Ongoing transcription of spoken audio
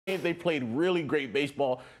They played really great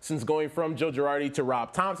baseball since going from Joe Girardi to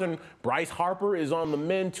Rob Thompson. Bryce Harper is on the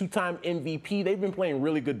mend, two-time MVP. They've been playing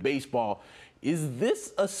really good baseball. Is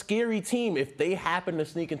this a scary team if they happen to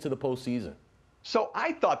sneak into the postseason? So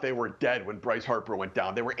I thought they were dead when Bryce Harper went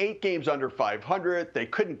down. They were 8 games under 500. They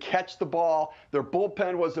couldn't catch the ball. Their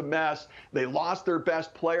bullpen was a mess. They lost their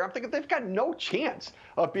best player. I'm thinking they've got no chance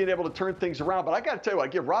of being able to turn things around. But I got to tell you, I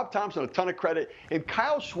give Rob Thompson a ton of credit. And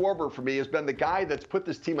Kyle Schwarber, for me, has been the guy that's put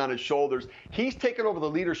this team on his shoulders. He's taken over the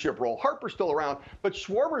leadership role. Harper's still around, but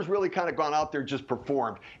Schwarber's really kind of gone out there, just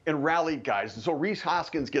performed and rallied guys. And so Rhys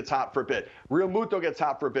Hoskins gets hot for a bit. Real Muto gets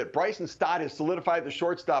hot for a bit. Bryson Stott has solidified the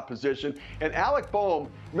shortstop position. And Alec Boehm,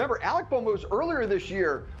 remember, Alec Boehm was earlier this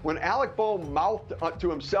year when Alec Boehm mouthed to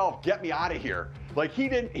himself, "Get me out of here." Like he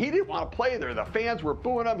didn't want to play there. The fans were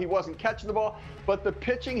booing him. He wasn't catching the ball. But the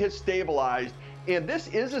pitching has stabilized. And this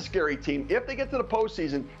is a scary team. If they get to the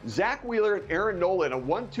postseason, Zach Wheeler and Aaron Nola, a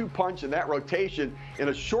 1-2 punch in that rotation in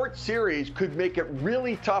a short series could make it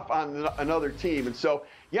really tough on another team. And so,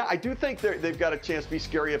 yeah, I do think they've got a chance to be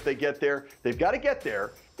scary if they get there. They've got to get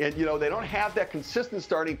there. And, you know, they don't have that consistent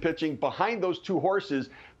starting pitching behind those two horses,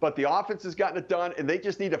 but the offense has gotten it done, and they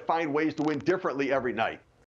just need to find ways to win differently every night.